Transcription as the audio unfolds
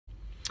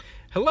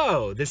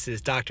Hello, this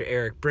is Dr.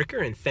 Eric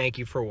Bricker, and thank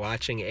you for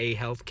watching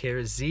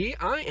AHealthcareZ.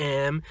 I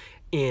am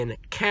in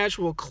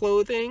casual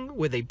clothing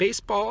with a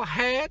baseball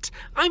hat.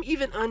 I'm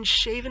even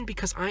unshaven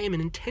because I am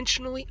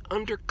intentionally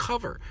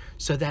undercover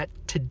so that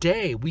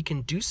today we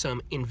can do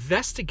some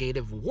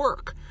investigative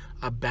work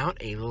about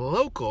a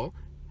local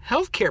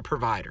healthcare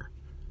provider.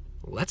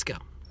 Let's go.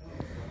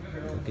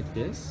 Look at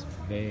this,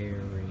 very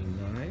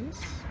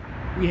nice.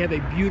 We have a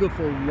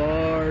beautiful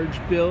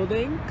large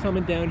building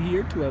coming down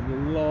here to a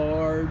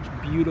large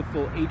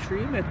beautiful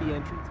atrium at the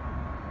entrance.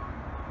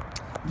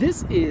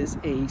 This is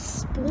a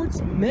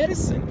sports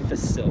medicine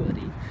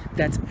facility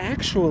that's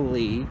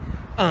actually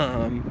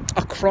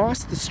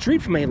across the street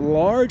from a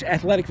large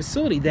athletic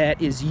facility that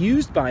is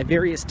used by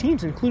various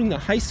teams, including the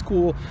high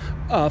school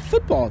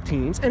football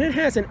teams, and it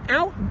has an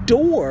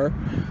outdoor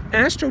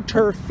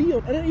AstroTurf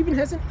field, and it even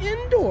has an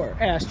indoor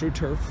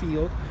AstroTurf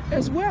field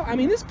as well. I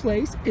mean, this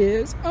place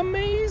is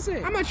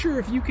amazing. I'm not sure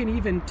if you can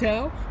even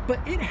tell, but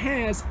it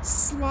has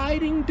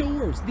sliding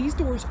doors. These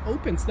doors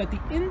open so that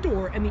the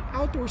indoor and the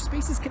outdoor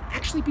spaces can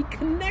actually be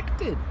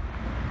connected.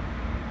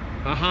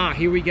 Aha,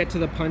 here we get to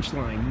the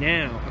punchline.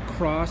 Now,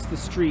 across the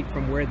street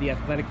from where the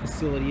athletic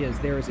facility is,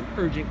 there is an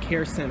urgent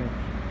care center.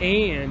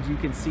 And you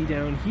can see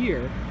down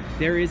here,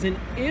 there is an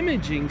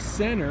imaging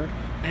center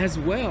as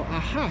well.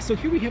 Aha, so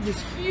here we have this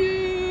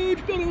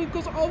huge building that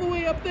goes all the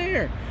way up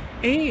there.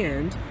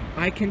 And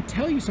I can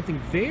tell you something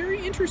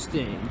very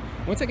interesting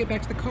once I get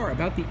back to the car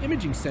about the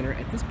imaging center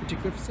at this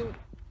particular facility.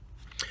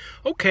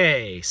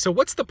 Okay, so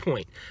what's the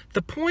point?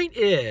 The point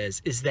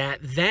is that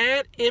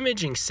that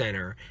imaging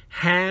center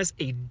has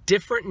a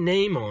different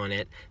name on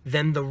it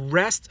than the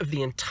rest of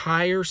the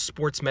entire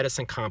sports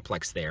medicine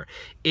complex there.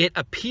 It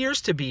appears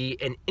to be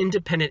an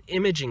independent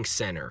imaging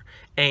center,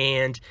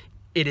 and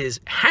it is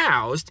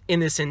housed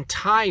in this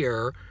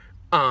entire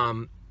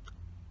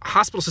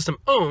hospital system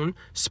owned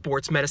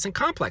sports medicine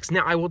complex.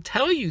 Now, I will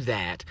tell you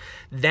that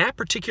that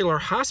particular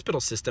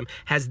hospital system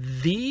has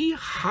the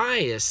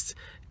highest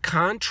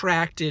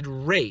contracted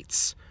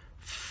rates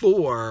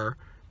for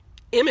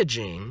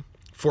imaging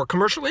for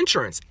commercial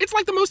insurance. It's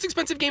like the most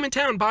expensive game in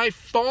town by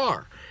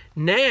far.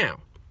 Now,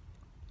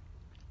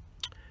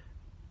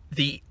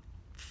 the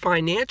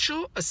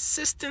financial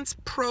assistance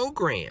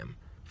program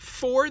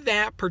for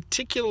that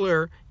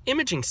particular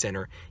imaging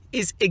center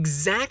is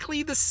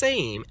exactly the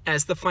same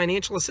as the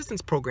financial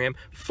assistance program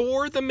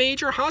for the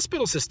major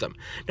hospital system.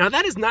 Now,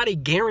 that is not a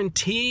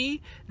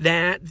guarantee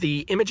that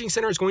the imaging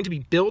center is going to be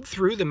billed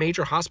through the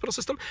major hospital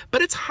system,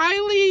 but it's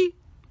highly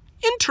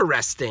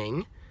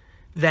interesting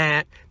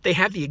that they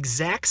have the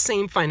exact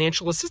same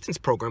financial assistance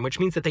program, which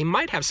means that they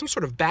might have some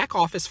sort of back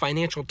office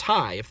financial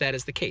tie if that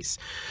is the case.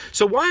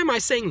 So why am I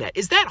saying that?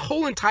 Is that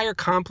whole entire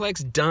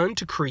complex done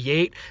to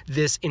create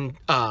this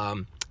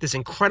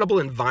incredible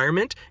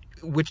environment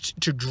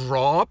to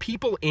draw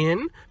people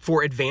in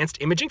for advanced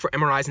imaging, for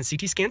MRIs and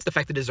CT scans? The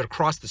fact that it is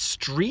across the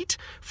street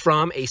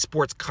from a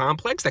sports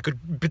complex that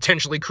could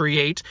potentially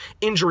create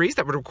injuries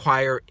that would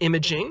require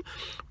imaging.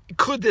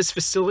 Could this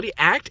facility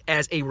act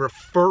as a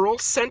referral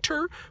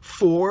center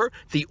for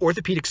the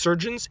orthopedic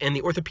surgeons and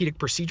the orthopedic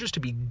procedures to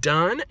be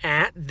done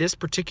at this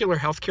particular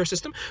healthcare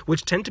system,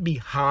 which tend to be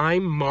high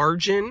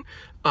margin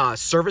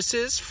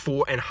services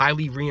for and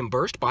highly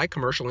reimbursed by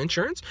commercial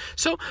insurance?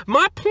 So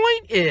my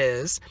point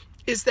is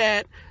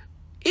that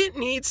it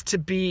needs to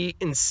be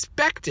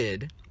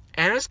inspected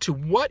as to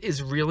what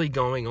is really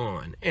going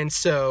on. And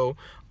so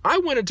I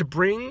wanted to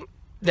bring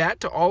that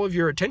to all of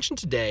your attention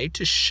today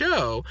to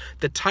show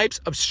the types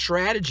of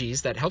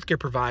strategies that healthcare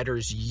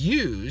providers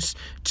use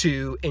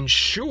to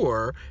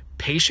ensure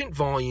patient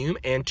volume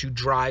and to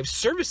drive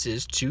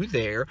services to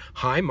their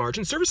high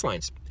margin service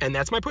lines. And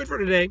that's my point for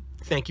today.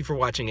 Thank you for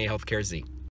watching AHealthcareZ.